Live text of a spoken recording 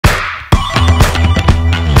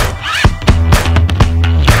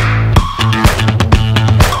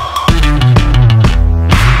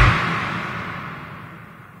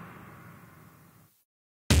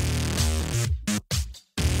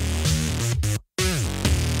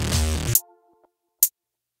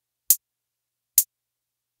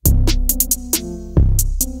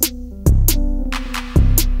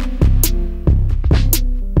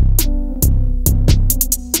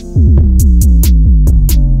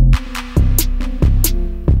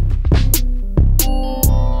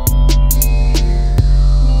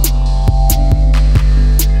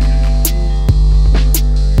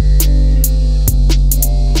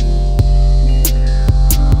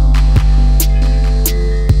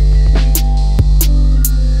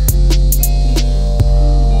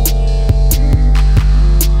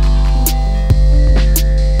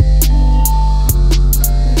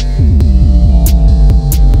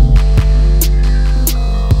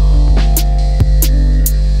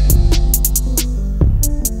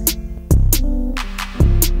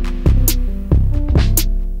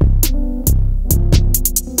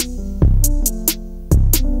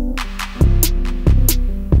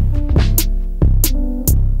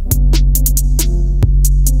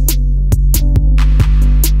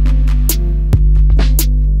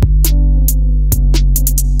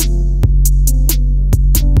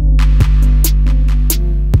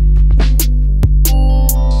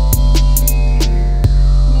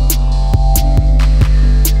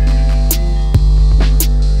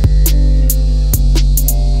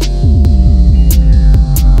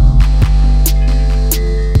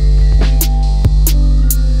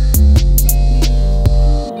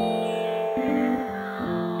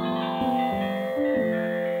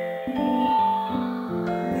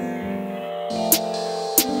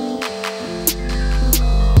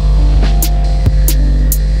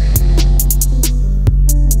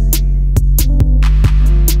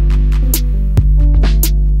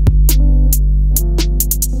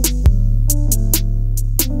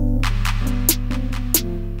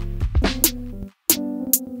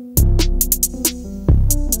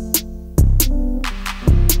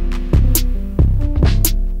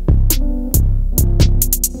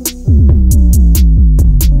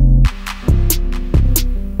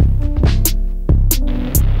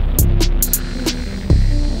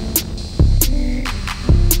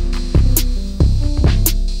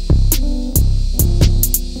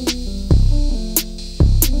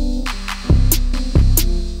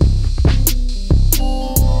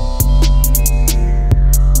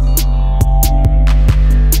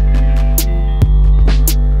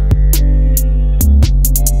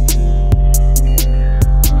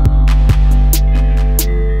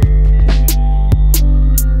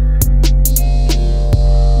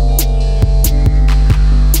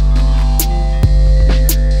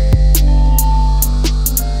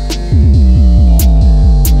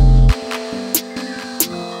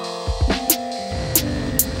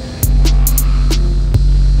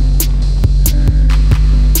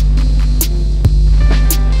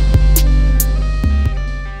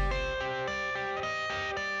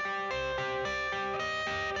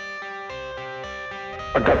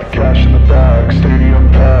got the cash in the bag, stadium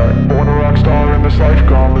packed. Born a rock star in this life,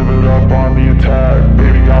 gon' live it up on the attack.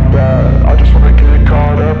 Baby, I'm bad, I just wanna get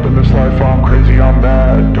caught up in this life. I'm crazy, I'm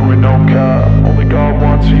mad, doing no cap. Only God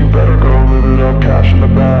wants you, better go live it up. Cash in the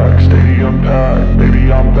bag, stadium packed.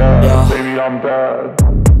 Baby, I'm bad, yeah. Baby, I'm bad.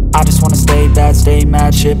 I just wanna stay bad, stay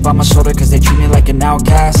mad. Chip on my shoulder cause they treat me like an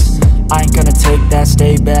outcast. I ain't gonna take that,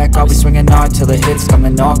 stay back. I'll be swinging hard till the hits come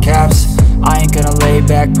in all caps. I ain't gonna lay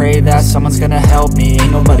back, pray that someone's gonna help me.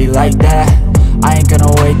 Ain't nobody like that. I ain't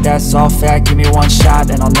gonna wait, that's all fact. Give me one shot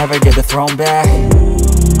and I'll never get the throne back.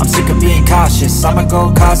 I'm sick of being cautious, I'ma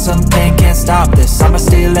go cause something, can't stop this. I'ma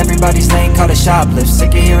steal everybody's lane, call it shoplift. Sick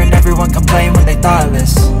of hearing everyone complain when they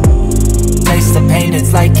thoughtless. Taste the pain,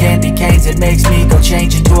 it's like candy canes. It makes me go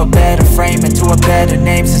change into a better frame, into a better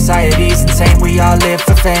name. Society's insane, we all live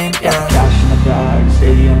for fame, yeah. Cash in the bag,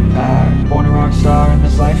 stadium packed. Born a rock star in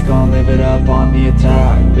this life, gon' live it up on the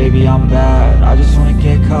attack. Baby, I'm bad, I just wanna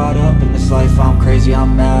get caught up in this life. I'm crazy,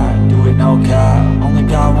 I'm mad, do it no cap. Only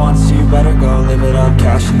God wants you, better go live it up.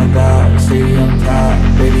 Cash in the bag, stadium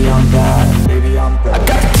packed. Baby, I'm bad, baby, I'm bad. I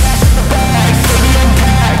got the cash in the bag, stadium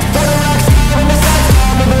packed. Born a rock star in this life,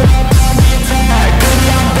 gon' live it up. Baby,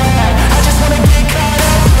 I'm bad, I just wanna get caught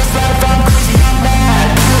up in this life. I'm crazy, I'm mad,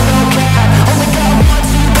 do it no cap. Only God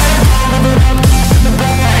wants you, better go live it up. Cash in the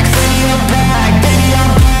bag, stadium packed. Baby,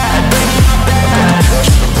 I'm bad, baby, I'm bad.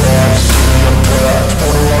 Cash in the bag, stadium packed.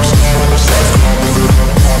 Born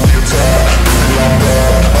a rock star in this life, gon' live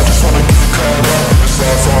it up on the attack. Baby, I'm bad, I just wanna get caught up in this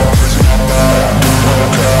life. I'm crazy, I'm mad, do it no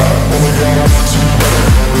cap. Only God wants you, better go live it up.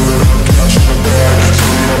 Cash in the bag,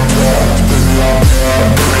 stadium packed. Baby, I'm bad, baby, I'm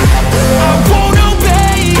bad. I won't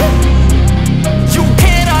obey. You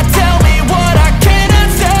cannot tell me what I cannot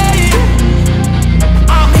say.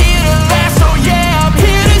 I'm here to last, so yeah, I'm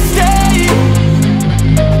here to stay.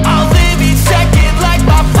 I'll live each second like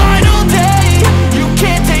my final day. You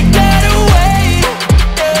can't take that away,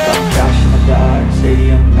 yeah. Cash in the bag,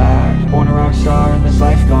 stadium packed. Born a rock star in this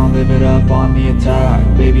life, gon' live it up on the attack.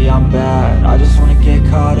 Baby, I'm bad, I just wanna get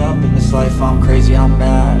caught up in this life. I'm crazy, I'm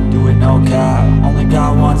mad, do it no cap. Only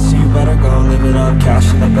God wants you, better go live it up.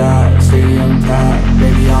 Cash in the bag, stadium packed.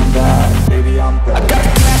 Baby, I'm bad, baby, I'm bad. I got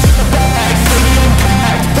the cash in the bag, stadium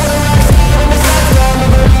packed. Born a rock star in this life, gon'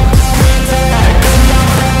 live it up on the attack. Baby, I'm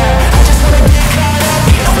bad, I just wanna get caught up.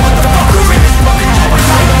 Ain't no motherfucker in this fucking joint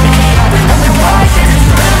like me. I've been on the rise and it's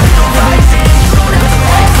really no rising. You don't have to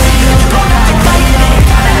like me, you don't have to like me.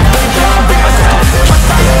 Gotta have a job in myself, my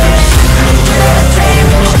psyche. Same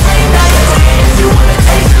old plain night. If you wanna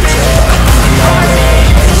taste it, come and hurt me.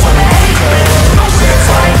 If you wanna hate me, know where to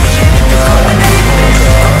find me. If you're gonna hate me,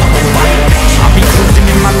 come fight me. I'll be cruising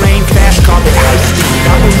in my lane fast, call it high speed.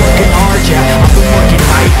 I've been working hard, yeah, I've been working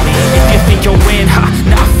nightly. If you think you'll win, ha,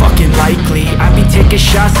 not fucking likely. I be taking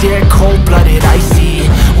shots, yeah, cold-blooded, icy.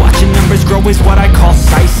 Watching numbers grow is what I call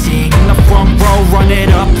sightseeing. In the front row, run it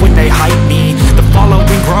up when they hype me. The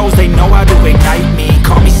following grows, they know how to ignite me.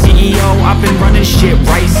 Call me CEO, I've been running shit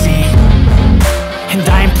right, see. And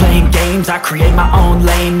I ain't playing games, I create my own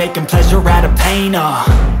lane. Making pleasure out of pain,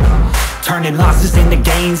 turning losses into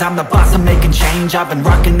gains. I'm the boss, I'm making change. I've been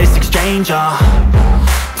rocking this exchange,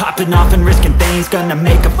 popping off and risking things. Gonna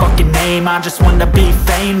make a fucking name, I just wanna be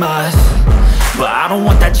famous. But I don't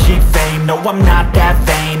want that cheap fame, no I'm not that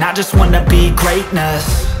vain. I just wanna be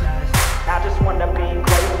greatness. I just wanna be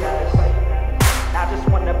greatness. I just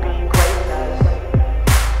wanna be greatness.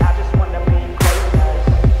 I just wanna be greatness.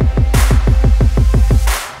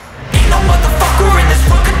 Ain't no motherfucker in this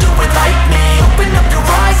world could do it like me. Open up your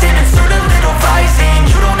eyes and insert a little rising.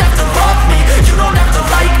 You don't have to love me, you don't have to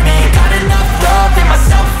like me. Got enough love in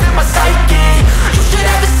myself and my psyche. You should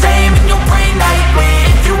have the same in your brain nightly.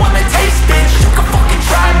 If you wanna taste, bitch, you can fucking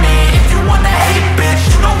try me. If you wanna hate, bitch,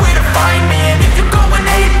 you know where to find me. And if you go and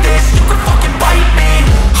hate this, you can fucking bite me.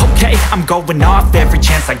 Okay, I'm going off every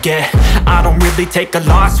chance I get. I don't really take a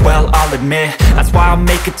loss, well, I'll admit. That's why I'll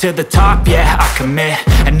make it to the top, yeah, I commit.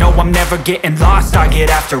 And no, I'm never getting lost, I get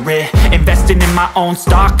after it. Investing in my own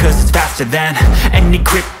stock, cause it's faster than any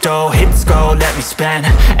crypto hits go, let me spend.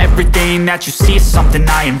 Everything that you see is something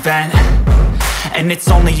I invent. And it's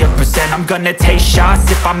only a percent. I'm gonna take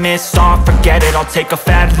shots. If I miss all, forget it. I'll take a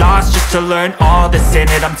fat loss just to learn all that's in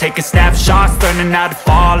it. I'm taking snapshots, learning how to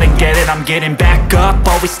fall and get it. I'm getting back up,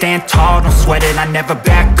 always stand tall, don't sweat it. I never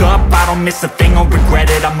back up, I don't miss a thing or regret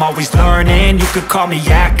it. I'm always learning, you could call me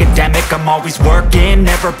academic. I'm always working,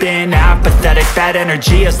 never been apathetic. That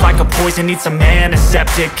energy is like a poison, needs some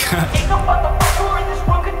antiseptic. Ain't no